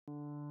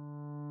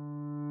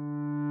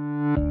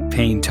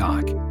Pain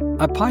Talk,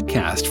 a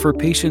podcast for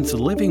patients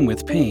living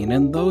with pain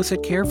and those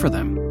that care for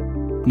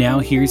them. Now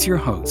here's your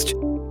host,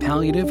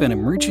 palliative and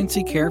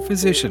emergency care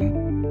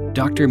physician,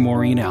 Dr.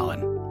 Maureen Allen.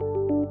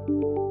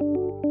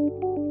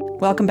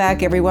 Welcome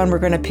back, everyone. We're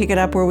going to pick it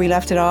up where we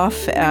left it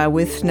off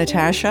with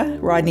Natasha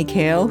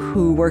Rodney-Kale,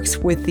 who works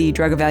with the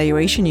Drug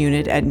Evaluation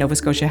Unit at Nova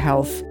Scotia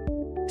Health.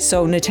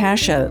 So,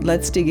 Natasha,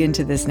 let's dig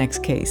into this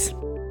next case.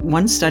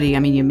 One study,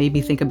 you made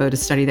me think about a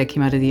study that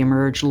came out of the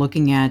Emerge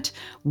looking at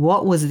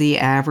what was the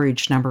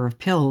average number of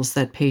pills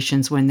that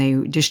patients, when they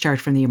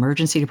discharged from the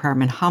emergency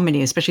department, how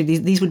many, especially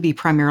these would be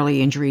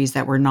primarily injuries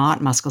that were not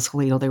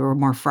musculoskeletal, they were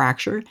more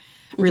fracture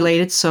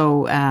related.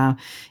 So,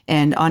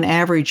 and on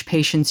average,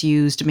 patients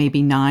used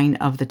maybe 9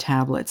 of the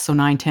tablets, so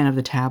 10 of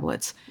the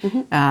tablets,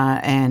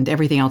 and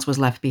everything else was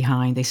left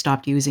behind. They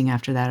stopped using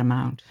after that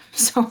amount.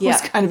 So it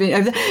was kind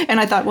of, and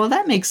I thought, well,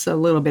 that makes a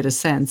little bit of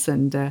sense.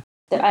 And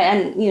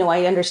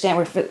I understand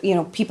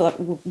where, people,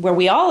 where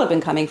we all have been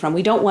coming from.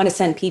 We don't want to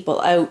send people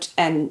out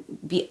and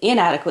be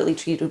inadequately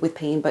treated with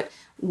pain, but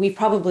we've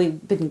probably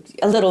been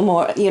a little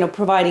more,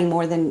 providing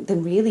more than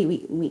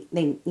really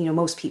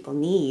most people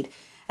need.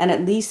 And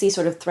at least these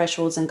sort of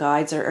thresholds and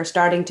guides are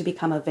starting to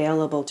become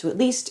available to at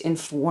least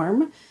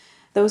inform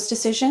those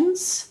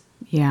decisions.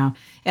 Yeah.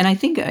 And I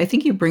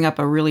think you bring up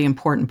a really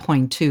important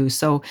point too.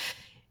 So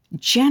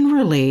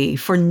generally,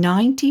 for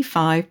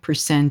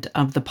 95%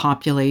 of the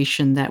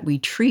population that we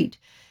treat,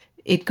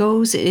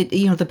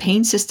 the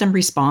pain system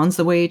responds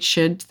the way it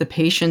should. The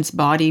patient's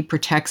body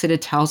protects it.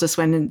 It tells us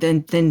when, and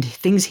then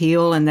things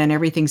heal and then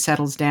everything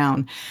settles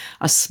down.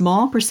 A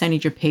small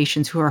percentage of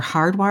patients who are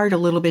hardwired a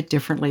little bit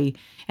differently.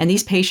 And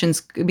these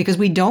patients, because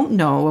we don't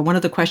know, one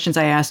of the questions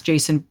I asked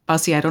Jason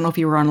Bussey, I don't know if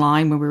you were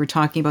online when we were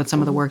talking about some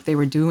of the work they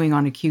were doing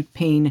on acute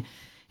pain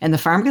and the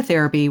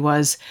pharmacotherapy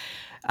was,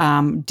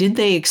 did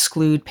they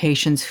exclude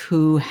patients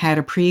who had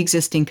a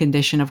pre-existing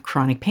condition of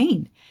chronic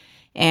pain?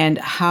 And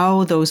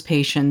how those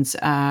patients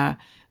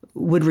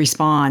would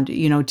respond,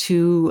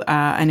 to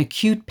an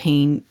acute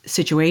pain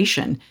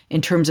situation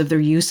in terms of their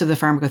use of the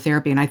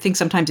pharmacotherapy. And I think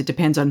sometimes it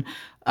depends on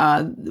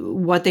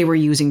what they were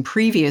using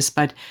previous,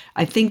 but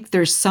I think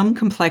there's some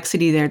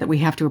complexity there that we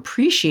have to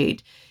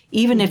appreciate,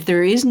 even if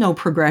there is no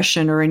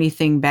progression or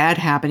anything bad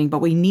happening, but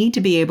we need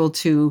to be able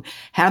to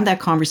have that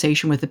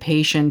conversation with the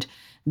patient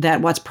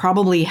that what's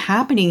probably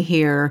happening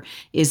here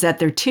is that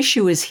their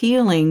tissue is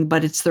healing,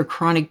 but it's their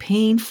chronic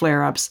pain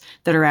flare-ups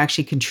that are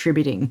actually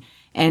contributing.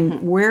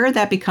 And where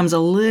that becomes a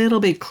little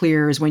bit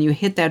clear is when you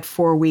hit that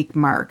 4-week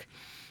mark.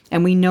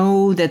 And we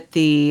know that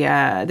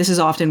this is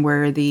often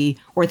where the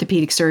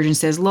orthopedic surgeon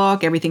says,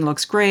 look, everything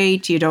looks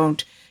great. You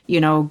don't,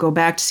 go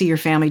back to see your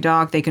family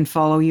doc. They can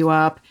follow you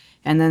up.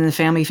 And then the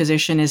family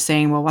physician is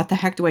saying, well, what the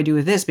heck do I do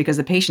with this? Because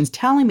the patient's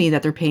telling me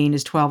that their pain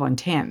is 12 on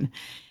 10.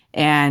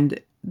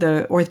 And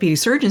the orthopedic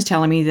surgeon's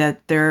telling me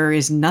that there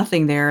is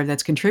nothing there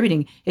that's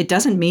contributing. It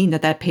doesn't mean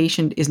that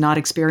patient is not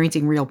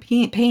experiencing real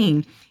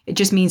pain. It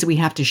just means that we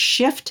have to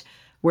shift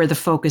where the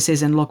focus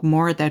is and look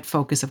more at that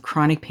focus of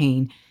chronic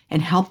pain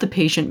and help the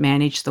patient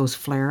manage those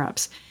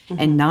flare-ups.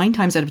 And 9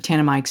 times out of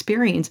 10 in my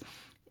experience,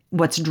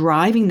 what's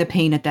driving the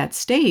pain at that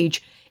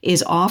stage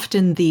is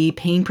often the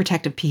pain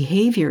protective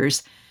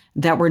behaviors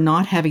that we're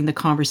not having the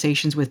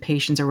conversations with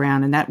patients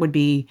around. And that would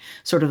be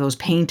sort of those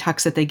pain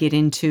tucks that they get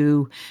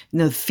into,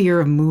 the fear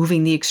of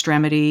moving the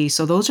extremity.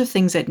 So those are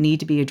things that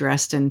need to be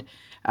addressed. And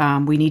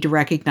we need to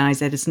recognize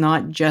that it's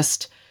not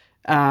just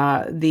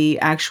the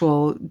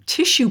actual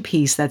tissue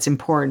piece that's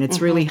important.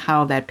 It's really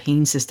how that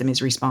pain system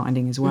is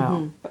responding as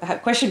well.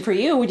 Question for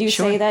you. Would you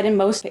say that in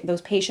most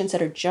those patients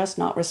that are just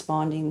not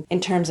responding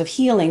in terms of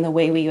healing the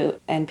way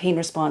and pain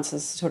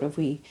responses sort of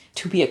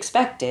to be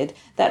expected,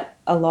 that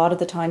a lot of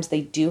the times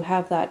they do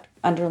have that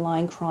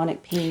underlying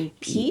chronic pain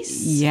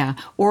piece? Yeah.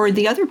 Or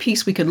the other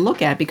piece we could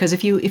look at, because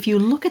if you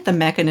look at the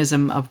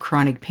mechanism of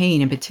chronic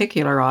pain in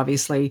particular,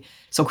 obviously,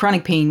 so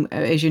chronic pain,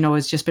 as you know,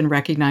 has just been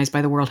recognized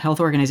by the World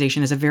Health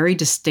Organization as a very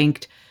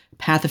distinct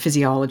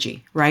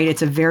pathophysiology, right?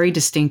 It's a very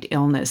distinct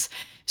illness.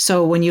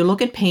 So when you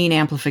look at pain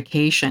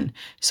amplification,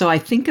 so I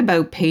think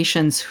about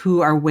patients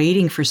who are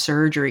waiting for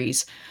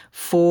surgeries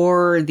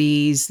for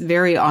these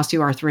very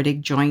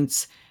osteoarthritic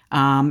joints,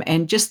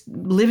 and just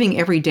living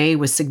every day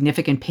with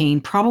significant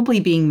pain, probably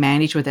being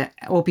managed with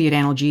opiate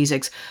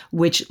analgesics,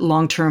 which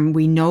long-term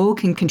we know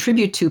can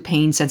contribute to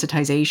pain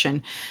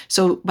sensitization.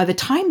 So by the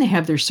time they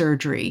have their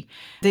surgery,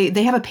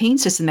 they have a pain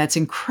system that's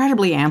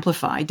incredibly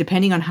amplified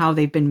depending on how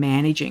they've been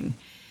managing.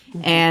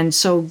 And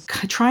so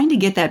trying to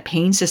get that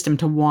pain system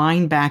to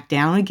wind back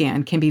down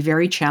again can be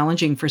very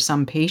challenging for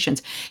some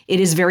patients. It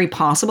is very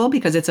possible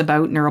because it's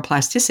about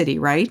neuroplasticity,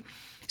 right?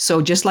 So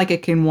just like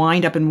it can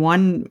wind up in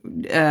one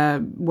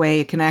way,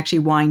 it can actually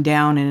wind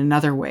down in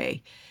another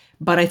way.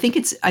 But I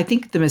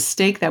think the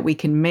mistake that we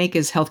can make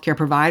as healthcare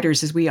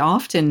providers is we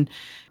often,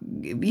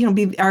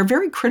 are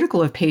very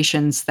critical of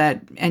patients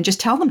and just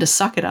tell them to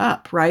suck it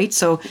up, right?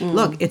 So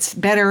look, it's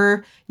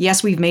better.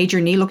 Yes, we've made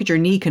your knee. Look at your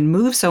knee can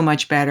move so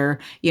much better.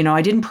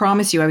 I didn't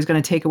promise you I was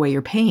going to take away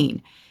your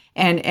pain.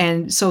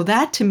 And so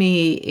that to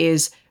me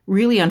is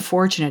really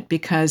unfortunate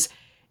because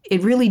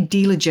it really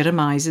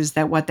delegitimizes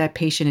that what that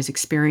patient is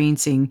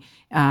experiencing,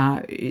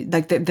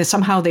 like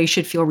somehow they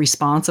should feel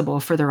responsible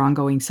for their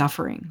ongoing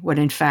suffering, when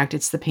in fact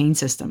it's the pain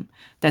system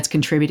that's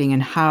contributing,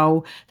 and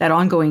how that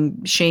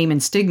ongoing shame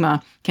and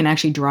stigma can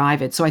actually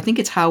drive it. So I think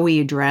it's how we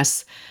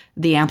address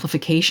the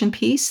amplification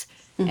piece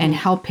and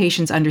help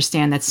patients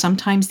understand that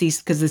sometimes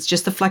because it's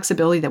just the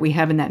flexibility that we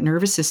have in that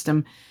nervous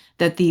system,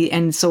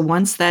 so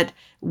once that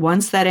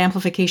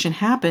amplification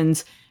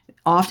happens,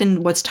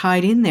 often what's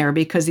tied in there,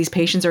 because these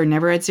patients are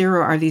never at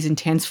zero, are these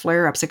intense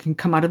flare-ups that can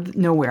come out of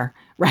nowhere,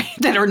 right?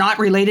 That are not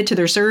related to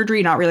their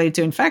surgery, not related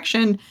to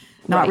infection,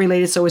 not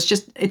related. So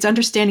it's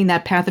understanding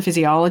that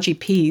pathophysiology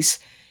piece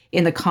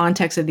in the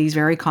context of these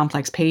very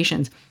complex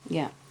patients.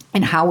 Yeah.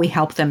 And how we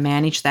help them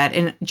manage that.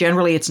 And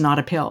generally, it's not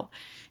a pill.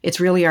 It's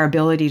really our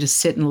ability to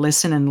sit and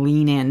listen and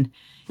lean in.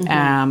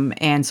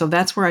 And so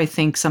that's where I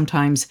think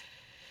sometimes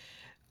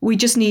we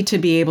just need to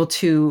be able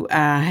to,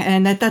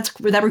 and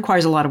that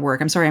requires a lot of work.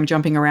 I'm sorry, I'm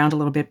jumping around a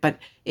little bit, but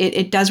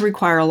it does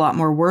require a lot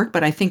more work.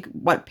 But I think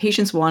what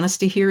patients want us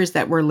to hear is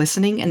that we're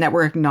listening and that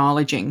we're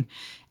acknowledging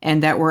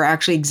and that we're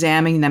actually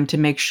examining them to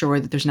make sure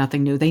that there's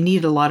nothing new. They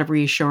need a lot of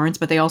reassurance,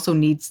 but they also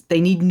need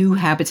new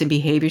habits and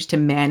behaviors to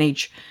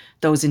manage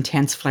those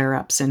intense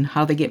flare-ups and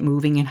how they get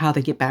moving and how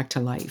they get back to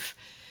life.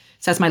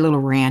 So that's my little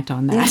rant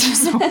on that.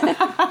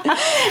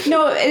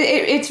 No,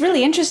 it's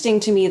really interesting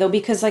to me, though,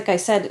 because like I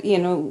said,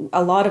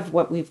 a lot of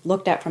what we've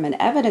looked at from an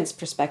evidence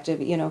perspective,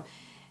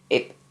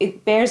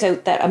 it bears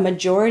out that a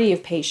majority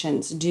of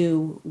patients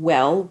do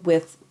well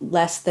with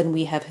less than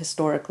we have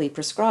historically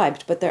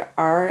prescribed. But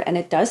and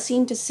it does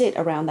seem to sit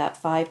around that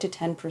 5 to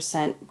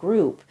 10%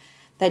 group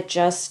that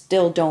just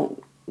still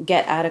don't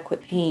get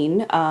adequate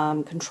pain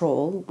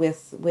control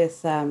with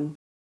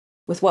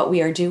what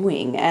we are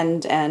doing,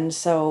 and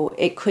so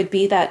it could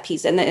be that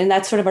piece, and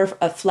that's sort of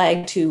a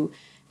flag to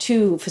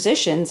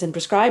physicians and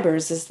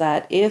prescribers, is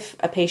that if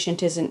a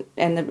patient isn't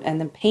and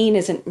the pain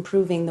isn't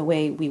improving the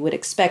way we would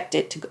expect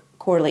it to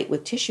correlate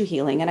with tissue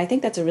healing, and I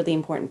think that's a really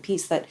important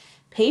piece, that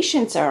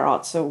patients are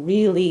also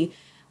really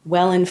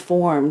well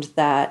informed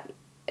that,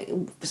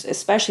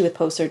 especially with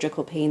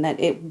post-surgical pain, that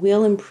it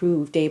will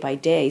improve day by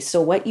day.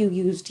 So what you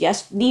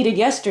needed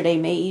yesterday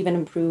may even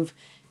improve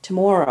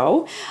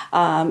tomorrow.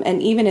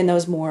 And even in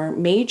those more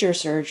major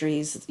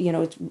surgeries,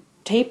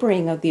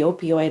 tapering of the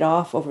opioid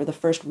off over the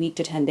first week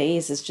to 10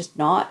 days is just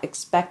not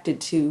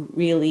expected to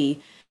really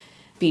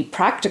be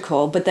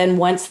practical. But then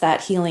once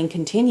that healing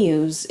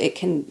continues, it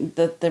can,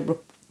 the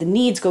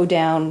needs go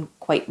down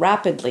quite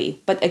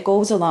rapidly, but it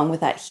goes along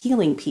with that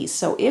healing piece.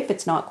 So if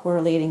it's not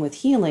correlating with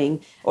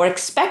healing or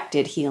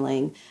expected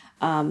healing,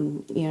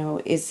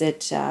 is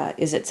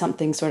it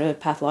something sort of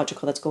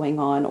pathological that's going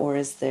on, or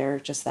is there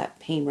just that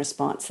pain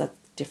response that's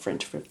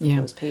different for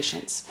those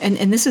patients?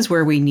 And this is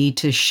where we need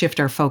to shift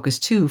our focus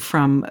too,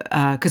 from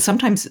because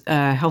sometimes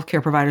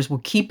healthcare providers will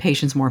keep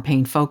patients more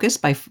pain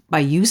focused by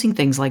using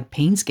things like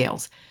pain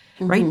scales,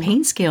 right?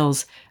 Pain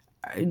scales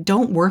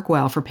don't work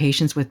well for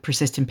patients with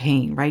persistent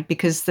pain, right?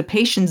 Because the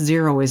patient's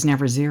zero is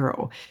never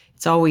zero.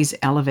 It's always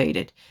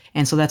elevated.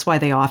 And so that's why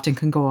they often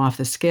can go off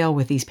the scale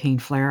with these pain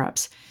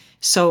flare-ups.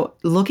 So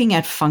looking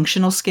at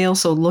functional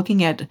scales, so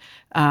looking at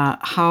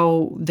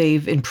how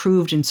they've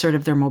improved in sort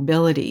of their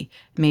mobility,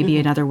 maybe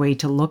another way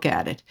to look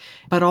at it.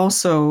 But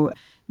also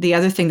the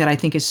other thing that I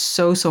think is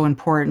so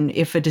important,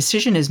 if a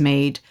decision is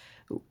made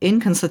in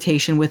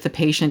consultation with the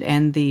patient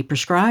and the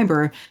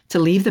prescriber to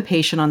leave the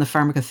patient on the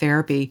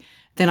pharmacotherapy,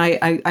 then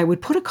I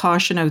would put a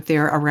caution out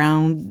there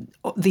around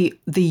the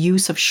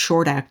use of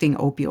short-acting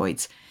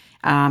opioids.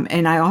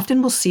 And I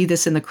often will see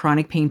this in the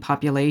chronic pain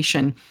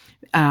population,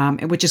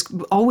 which has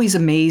always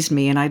amazed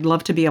me. And I'd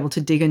love to be able to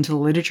dig into the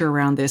literature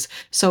around this.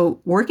 So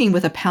working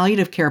with a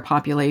palliative care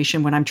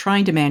population, when I'm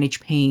trying to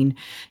manage pain,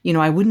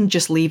 I wouldn't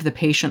just leave the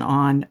patient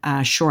on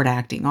short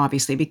acting,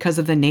 obviously, because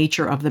of the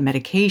nature of the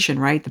medication,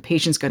 right? The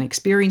patient's going to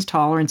experience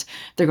tolerance.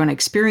 They're going to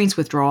experience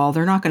withdrawal.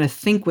 They're not going to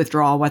think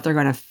withdrawal. What they're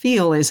going to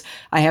feel is,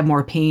 I have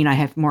more pain. I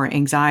have more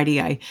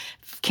anxiety. I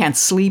can't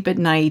sleep at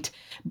night.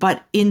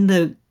 But in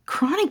the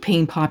chronic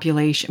pain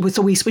population,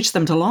 so we switch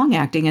them to long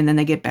acting and then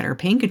they get better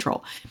pain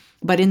control.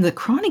 But in the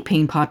chronic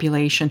pain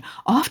population,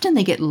 often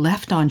they get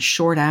left on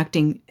short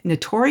acting,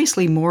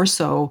 notoriously more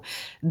so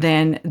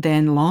than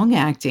long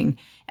acting.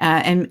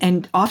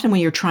 And often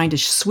when you're trying to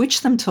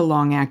switch them to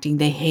long acting,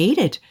 they hate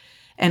it.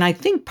 And I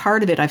think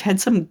part of it, I've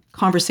had some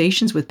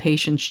conversations with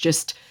patients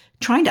just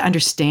trying to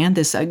understand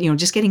this,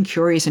 just getting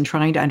curious and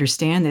trying to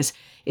understand this,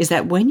 is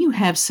that when you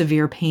have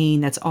severe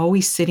pain that's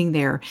always sitting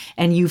there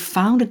and you've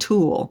found a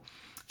tool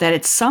that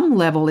at some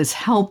level is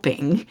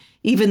helping,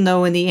 even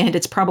though in the end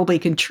it's probably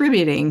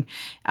contributing,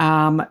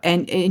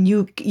 and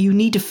you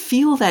need to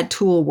feel that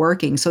tool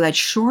working. So that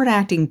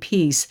short-acting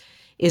piece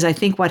is, I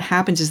think what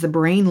happens is the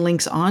brain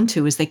links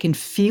onto is they can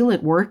feel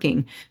it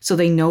working, so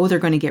they know they're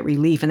going to get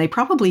relief. And they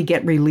probably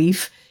get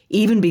relief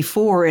even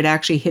before it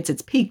actually hits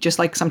its peak, just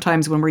like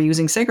sometimes when we're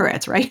using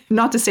cigarettes, right?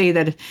 Not to say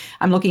that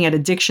I'm looking at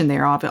addiction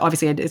there.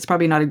 Obviously, it's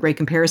probably not a great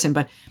comparison,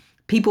 but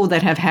people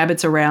that have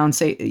habits around,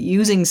 say,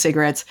 using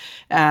cigarettes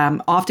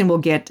often will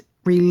get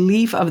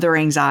relief of their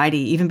anxiety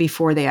even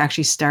before they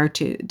actually start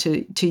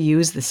to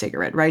use the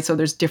cigarette, right? So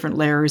there's different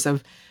layers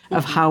of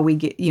how we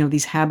get,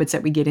 these habits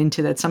that we get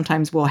into that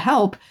sometimes will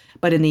help,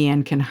 but in the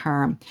end can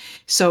harm.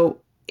 So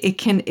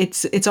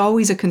it's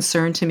always a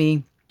concern to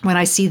me when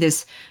I see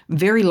this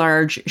very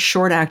large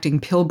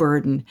short-acting pill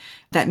burden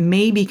that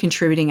may be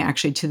contributing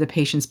actually to the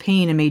patient's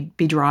pain and may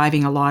be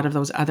driving a lot of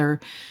those other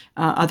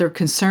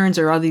concerns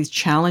or other these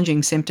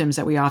challenging symptoms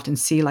that we often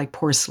see, like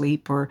poor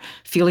sleep or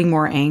feeling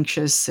more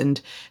anxious,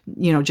 and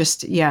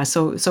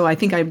So I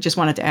think I just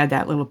wanted to add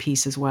that little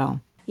piece as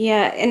well.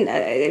 Yeah, and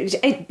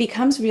it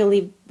becomes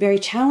really very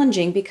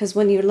challenging because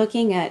when you're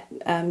looking at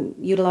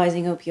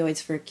utilizing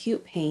opioids for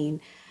acute pain,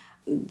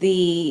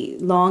 the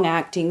long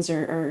actings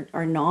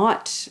are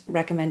not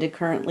recommended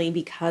currently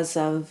because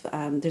of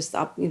there's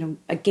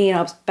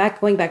again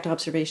going back to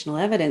observational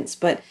evidence,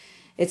 but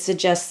it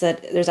suggests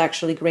that there's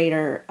actually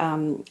greater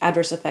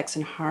adverse effects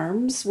and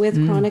harms with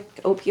chronic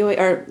opioid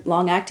or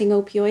long acting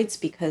opioids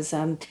because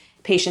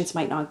patients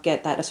might not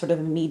get that sort of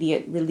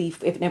immediate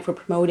relief if we're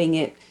promoting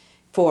it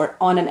for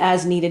on an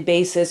as needed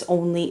basis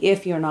only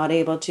if you're not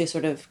able to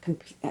sort of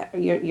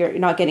you're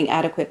not getting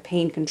adequate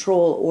pain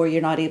control, or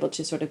you're not able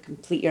to sort of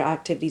complete your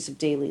activities of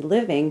daily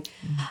living.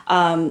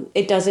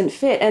 It doesn't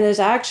fit. And there's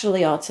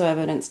actually also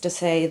evidence to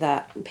say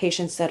that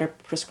patients that are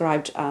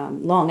prescribed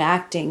long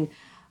acting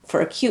for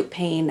acute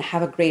pain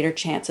have a greater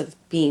chance of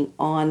being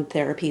on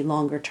therapy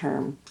longer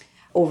term,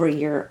 over a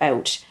year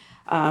out.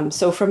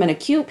 So from an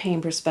acute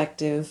pain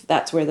perspective,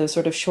 that's where those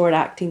sort of short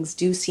actings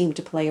do seem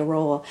to play a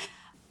role.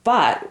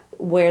 But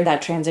where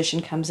that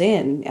transition comes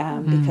in,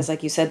 because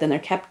like you said, then they're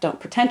kept on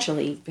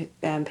potentially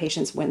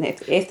patients when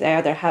if they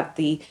either have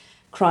the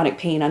chronic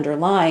pain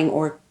underlying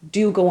or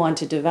do go on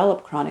to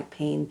develop chronic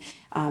pain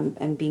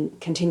and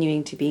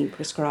continuing to being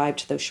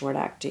prescribed those short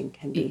acting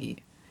can be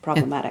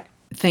problematic.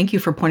 Thank you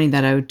for pointing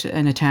that out,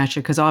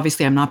 Natasha, because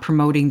obviously I'm not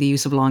promoting the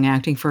use of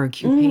long-acting for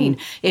acute pain.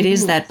 It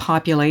is that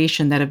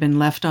population that have been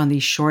left on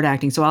these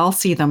short-acting. So I'll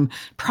see them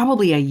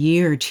probably a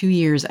year, 2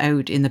 years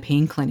out in the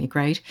pain clinic,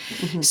 right?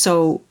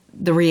 So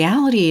the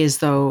reality is,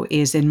 though,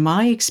 is in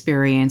my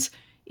experience,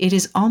 it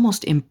is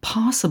almost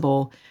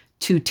impossible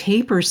to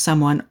taper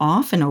someone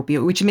off an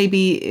opioid, which may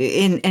be,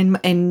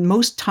 and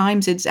most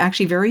times it's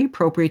actually very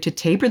appropriate to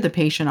taper the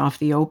patient off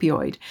the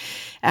opioid,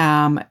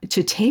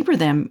 to taper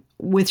them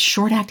with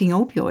short-acting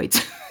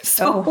opioids.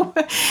 So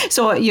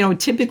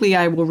typically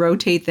I will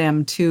rotate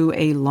them to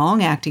a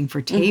long-acting for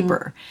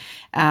taper,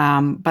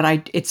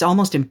 but it's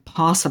almost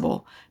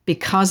impossible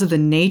because of the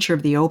nature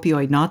of the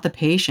opioid, not the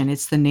patient.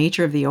 It's the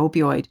nature of the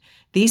opioid.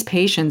 These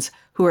patients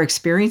who are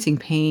experiencing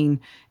pain,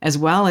 as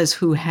well as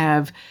who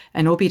have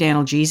an opiate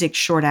analgesic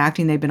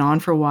short-acting they've been on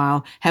for a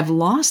while, have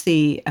lost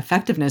the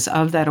effectiveness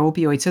of that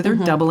opioid. So they're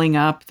doubling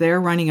up,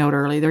 they're running out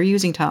early, they're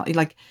using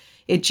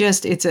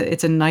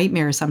it's a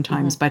nightmare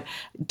sometimes. But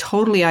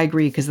totally I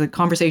agree, because the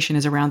conversation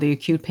is around the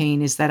acute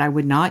pain is that I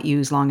would not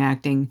use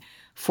long-acting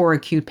for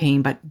acute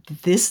pain, but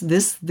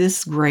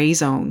this gray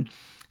zone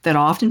that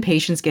often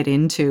patients get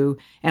into,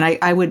 and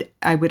I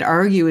would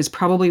argue is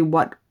probably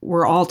what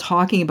we're all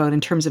talking about in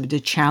terms of the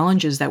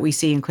challenges that we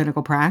see in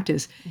clinical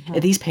practice.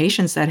 These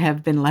patients that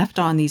have been left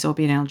on these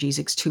opiate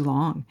analgesics too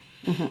long,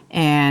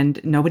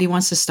 and nobody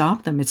wants to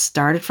stop them. It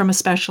started from a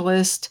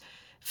specialist,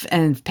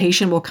 and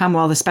patient will come,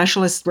 well, the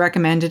specialist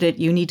recommended it,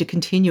 you need to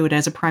continue it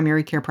as a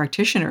primary care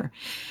practitioner.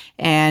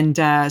 And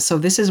so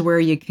this is where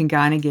you can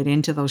kind of get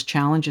into those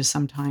challenges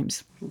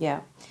sometimes.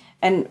 Yeah.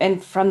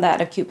 And from that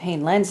acute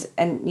pain lens,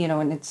 and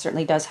it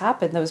certainly does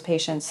happen, those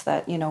patients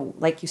that,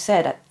 like you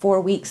said, at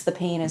 4 weeks, the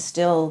pain is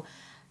still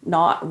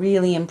not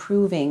really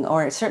improving,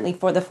 or certainly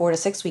for the 4 to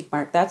 6 week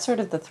mark, that's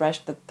sort of the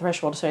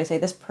threshold. So I say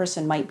this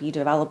person might be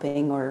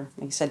developing, or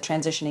like you said,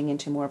 transitioning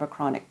into more of a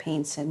chronic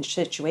pain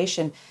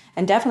situation.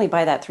 And definitely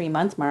by that 3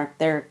 month mark,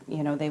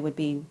 they would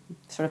be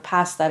sort of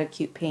past that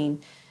acute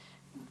pain,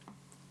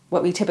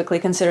 what we typically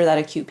consider that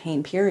acute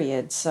pain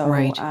period. So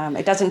right.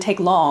 It doesn't take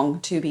long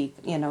to be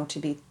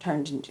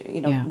turned into,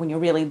 when you're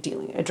really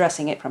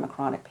addressing it from a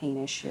chronic pain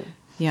issue.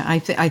 Yeah, I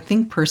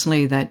think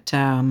personally that,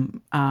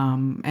 and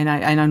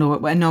I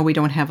know we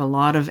don't have a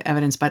lot of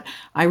evidence, but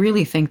I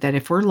really think that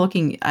if we're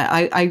looking,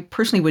 I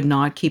personally would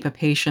not keep a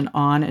patient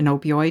on an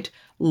opioid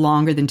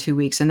longer than 2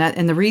 weeks, and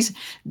the reason.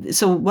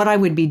 So what I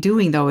would be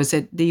doing though is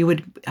that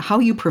how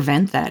you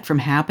prevent that from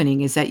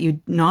happening is that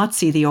you not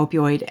see the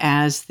opioid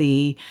as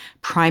the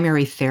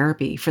primary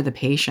therapy for the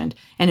patient,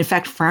 and in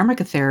fact,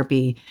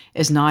 pharmacotherapy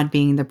is not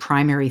being the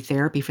primary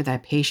therapy for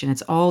that patient.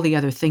 It's all the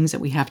other things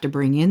that we have to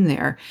bring in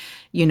there,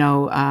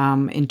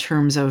 in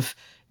terms of,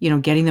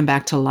 getting them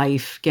back to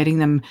life, getting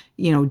them,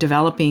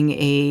 developing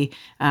a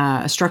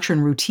structure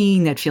and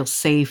routine that feels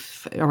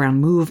safe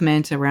around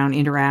movement, around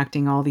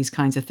interacting, all these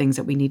kinds of things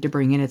that we need to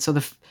bring in it. So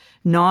the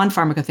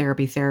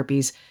non-pharmacotherapy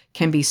therapies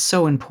can be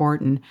so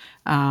important,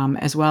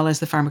 as well as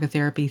the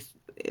pharmacotherapy,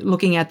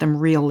 looking at them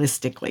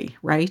realistically,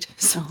 right?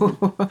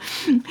 So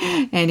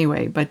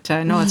anyway, but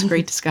no, it's a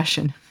great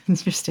discussion.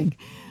 Interesting.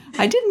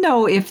 I didn't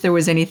know if there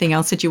was anything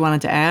else that you wanted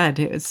to add.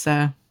 It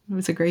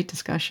was a great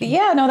discussion.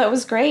 Yeah, no, that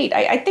was great.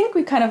 I think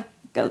we kind of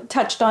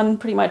touched on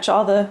pretty much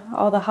all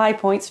the high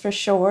points for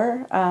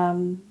sure.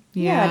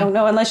 I don't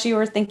know, unless you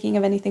were thinking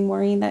of anything,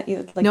 Maureen, that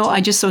you'd like No, to...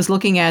 I just was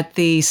looking at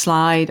the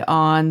slide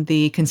on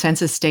the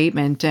consensus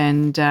statement.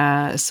 And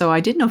so I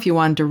didn't know if you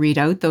wanted to read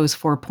out those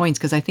 4 points,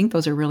 because I think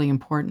those are really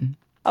important.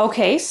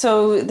 Okay,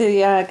 so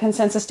the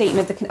consensus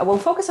statement, we'll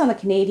focus on the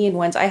Canadian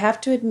ones. I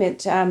have to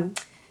admit,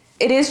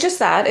 it is just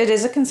that. It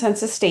is a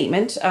consensus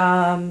statement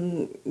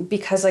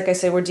because, like I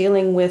say, we're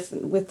dealing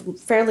with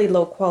fairly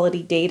low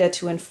quality data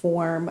to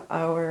inform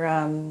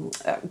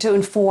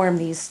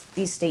these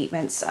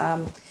statements.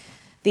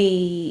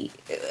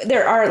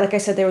 There are, like I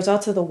said, there was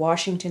also the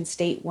Washington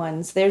State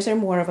ones. Theirs are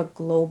more of a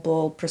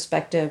global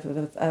perspective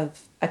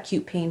of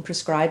acute pain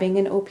prescribing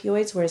in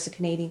opioids, whereas the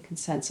Canadian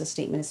consensus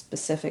statement is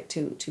specific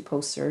to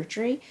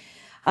post-surgery.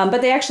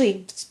 But they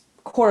actually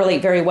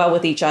correlate very well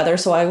with each other.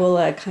 So I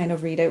will kind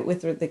of read out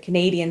with the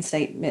Canadian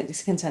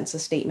statement.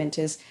 Consensus statement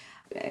is,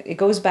 it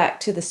goes back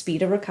to the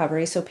speed of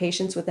recovery. So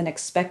patients with an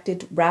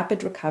expected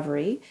rapid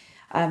recovery,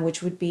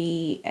 which would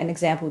be, an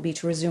example would be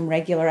to resume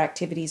regular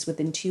activities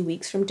within 2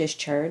 weeks from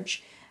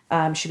discharge,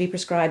 should be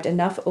prescribed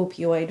enough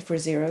opioid for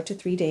 0 to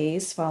 3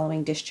 days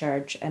following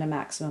discharge and a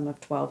maximum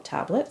of 12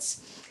 tablets.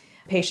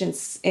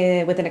 Patients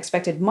with an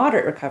expected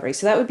moderate recovery,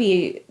 so that would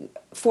be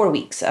 4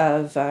 weeks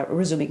of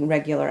resuming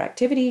regular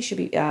activity, should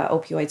be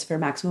opioids for a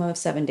maximum of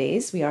 7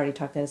 days. We already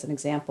talked that as an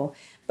example,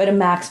 but a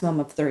maximum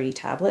of 30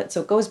 tablets.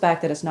 So it goes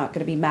back that it's not going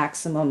to be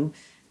maximum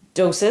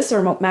doses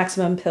or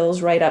maximum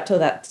pills right up to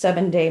that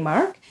 7-day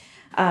mark.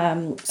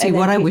 See,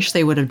 what I wish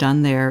they would have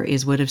done there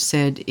is would have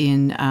said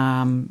in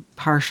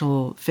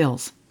partial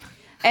fills.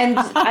 And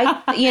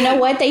you know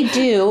what they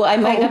do? I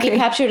might not be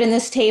captured in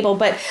this table,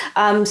 but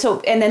and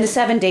then the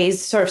 7 days,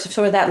 sort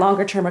of that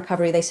longer term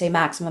recovery, they say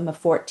maximum of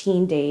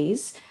 14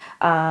 days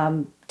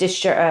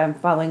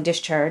following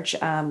discharge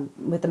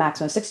with the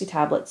maximum of 60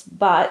 tablets.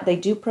 But they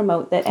do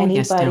promote that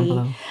anybody,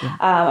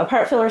 a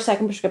part fill or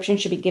second prescription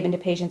should be given to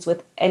patients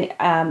with any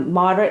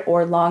moderate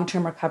or long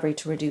term recovery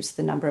to reduce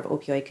the number of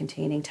opioid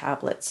containing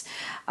tablets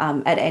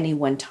at any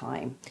one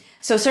time.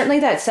 So certainly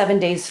that 7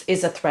 days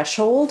is a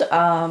threshold.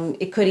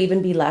 It could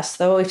even be less,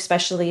 though,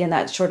 especially in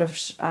that sort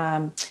of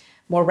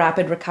more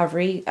rapid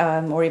recovery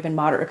or even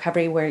moderate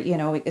recovery where,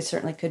 it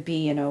certainly could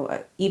be,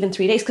 even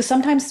 3 days, because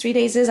sometimes 3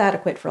 days is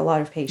adequate for a lot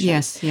of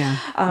patients.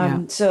 Yes,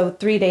 So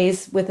 3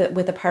 days with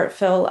a part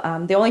fill.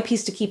 The only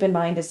piece to keep in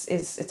mind is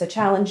it's a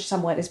challenge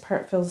somewhat is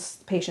part fills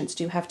patients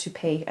do have to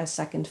pay a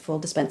second full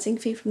dispensing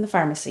fee from the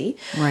pharmacy.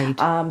 Right.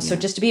 So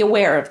just to be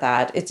aware of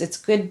that, it's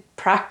good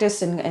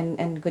practice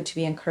and good to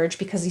be encouraged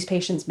because these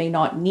patients may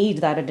not need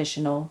that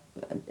additional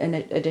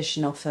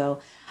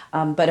fill.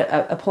 But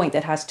a point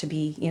that has to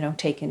be,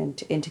 taken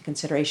into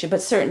consideration.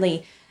 But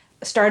certainly,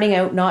 starting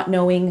out not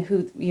knowing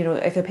who,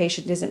 if a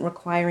patient isn't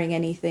requiring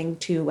anything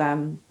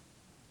to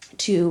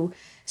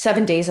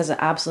 7 days as an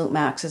absolute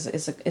max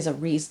is a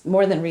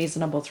more than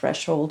reasonable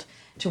threshold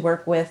to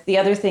work with. The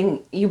other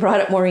thing you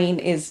brought up, Maureen,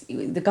 is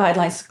the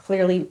guidelines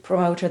clearly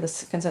promote, or the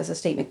consensus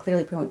statement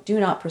clearly promote, do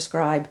not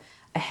prescribe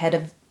ahead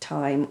of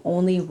time.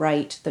 Only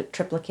write the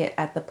triplicate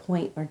at the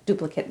point, or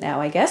duplicate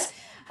now, I guess.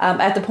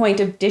 At the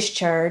point of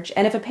discharge.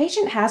 And if a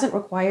patient hasn't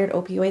required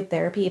opioid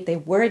therapy, if they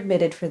were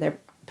admitted for their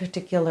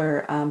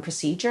particular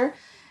procedure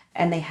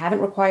and they haven't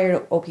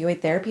required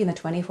opioid therapy in the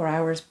 24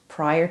 hours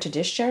prior to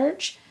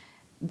discharge,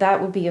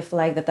 that would be a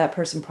flag that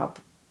person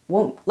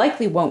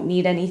won't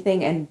need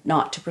anything and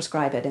not to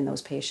prescribe it in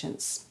those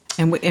patients.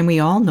 And we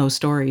all know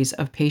stories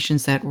of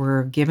patients that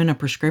were given a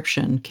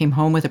prescription, came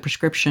home with a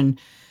prescription.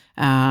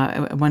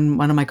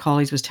 One of my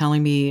colleagues was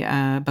telling me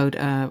about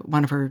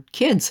one of her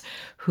kids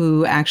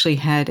who actually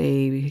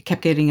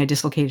kept getting a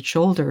dislocated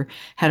shoulder,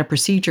 had a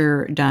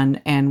procedure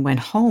done, and went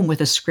home with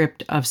a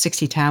script of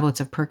 60 tablets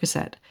of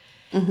Percocet.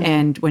 Mm-hmm.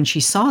 And when she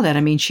saw that,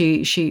 I mean,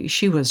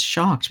 she was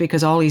shocked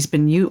because all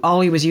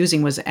he was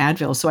using was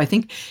Advil. So I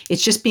think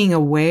it's just being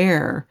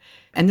aware.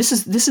 And this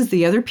is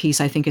the other piece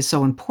I think is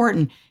so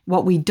important.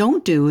 What we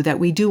don't do that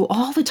we do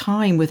all the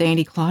time with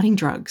anti-clotting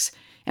drugs,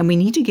 and we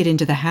need to get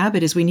into the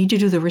habit, is we need to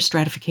do the risk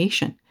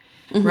stratification,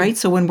 mm-hmm. right?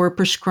 So when we're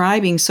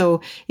prescribing,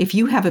 so if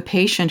you have a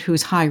patient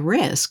who's high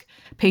risk,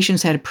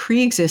 patients had a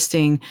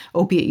pre-existing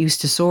opiate use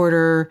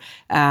disorder,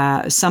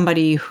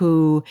 somebody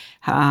who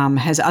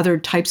has other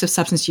types of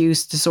substance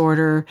use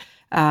disorder,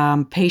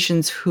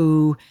 patients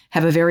who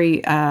have a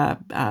very,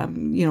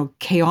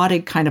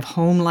 chaotic kind of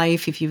home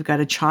life. If you've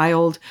got a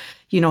child,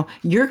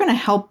 you're going to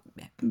help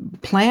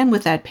plan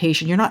with that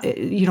patient. You're not,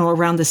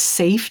 around the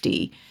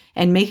safety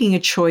and making a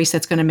choice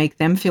that's going to make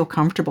them feel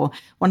comfortable.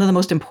 One of the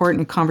most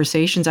important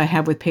conversations I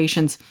have with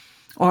patients,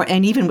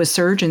 and even with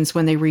surgeons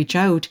when they reach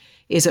out,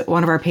 is that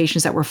one of our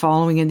patients that we're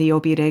following in the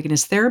opiate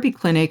agonist therapy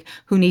clinic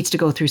who needs to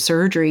go through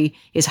surgery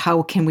is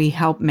how can we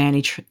help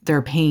manage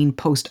their pain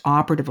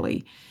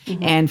post-operatively?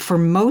 Mm-hmm. And for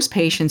most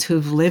patients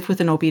who've lived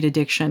with an opiate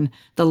addiction,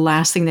 the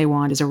last thing they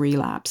want is a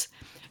relapse.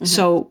 Mm-hmm.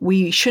 So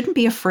we shouldn't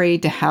be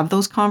afraid to have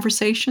those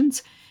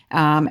conversations.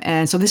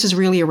 And so this is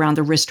really around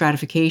the risk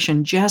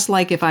stratification, just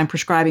like if I'm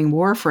prescribing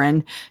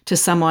warfarin to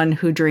someone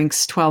who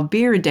drinks 12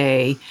 beer a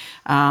day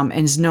and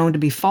is known to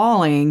be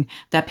falling,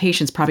 that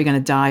patient's probably going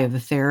to die of the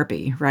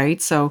therapy,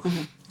 right? So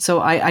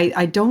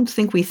I don't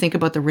think we think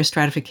about the risk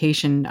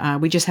stratification.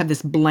 We just have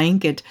this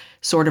blanket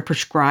sort of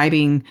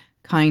prescribing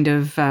kind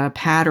of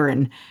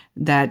pattern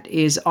that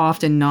is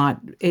often not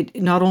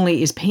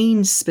only is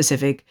pain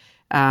specific,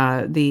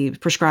 the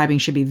prescribing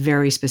should be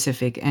very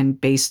specific and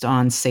based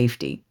on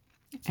safety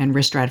and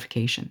risk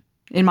stratification,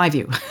 in my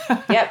view.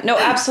 Yep, no,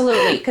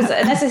 absolutely. Because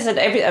as I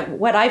said,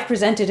 what I've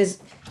presented is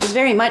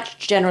very much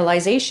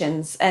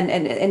generalizations, and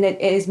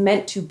it is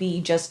meant to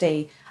be just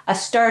a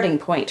starting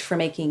point for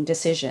making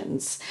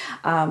decisions.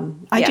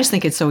 I just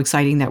think it's so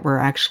exciting that we're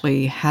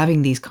actually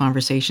having these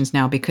conversations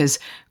now, because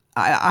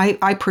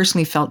I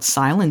personally felt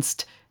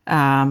silenced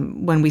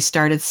when we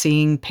started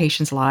seeing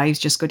patients' lives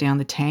just go down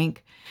the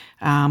tank.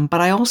 But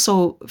I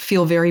also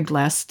feel very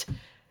blessed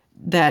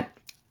that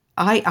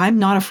I'm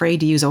not afraid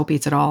to use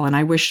opiates at all. And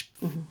I wish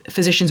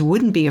physicians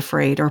wouldn't be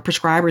afraid, or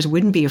prescribers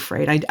wouldn't be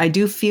afraid. I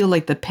do feel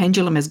like the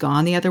pendulum has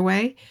gone the other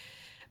way.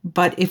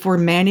 But if we're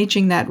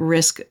managing that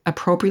risk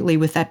appropriately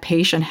with that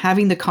patient,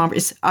 having the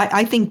conversation,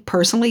 I think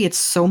personally it's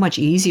so much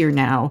easier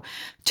now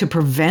to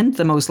prevent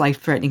the most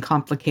life-threatening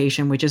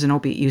complication, which is an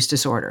opiate use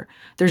disorder.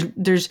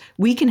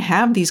 We can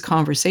have these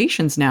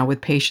conversations now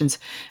with patients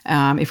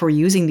if we're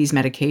using these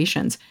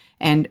medications.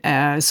 And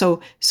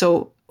so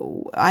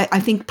I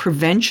think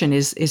prevention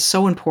is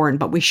so important,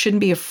 but we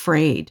shouldn't be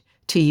afraid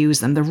to use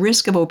them. The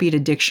risk of opiate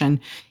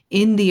addiction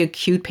in the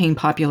acute pain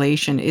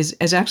population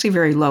is actually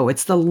very low.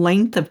 It's the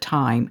length of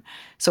time.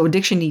 So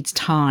addiction needs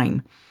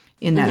time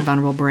in that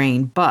vulnerable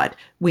brain. But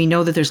we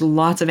know that there's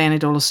lots of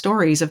anecdotal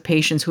stories of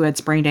patients who had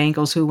sprained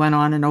ankles who went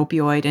on an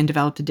opioid and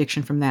developed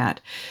addiction from that.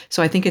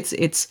 So I think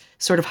it's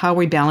sort of how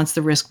we balance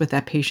the risk with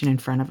that patient in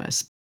front of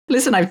us.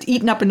 Listen, I've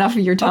eaten up enough of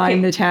your time,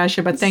 okay,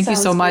 Natasha, but thank you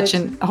so much.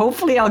 Good. And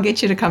hopefully I'll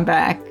get you to come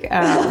back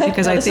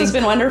because I think... This has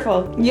been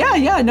wonderful.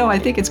 Yeah. No, I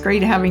think it's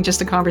great having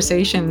just a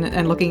conversation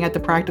and looking at the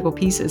practical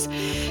pieces.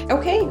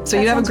 Okay. So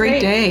you have a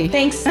great day.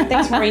 Thanks,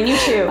 Maureen. You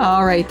too.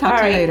 All right.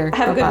 Talk to you later.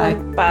 Have Bye-bye. a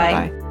good one.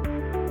 Bye.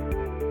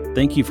 Bye-bye.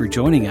 Thank you for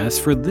joining us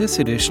for this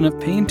edition of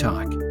Pain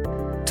Talk.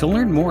 To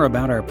learn more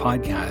about our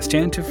podcast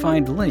and to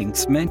find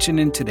links mentioned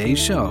in today's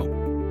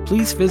show,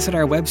 please visit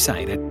our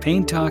website at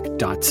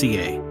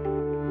paintalk.ca.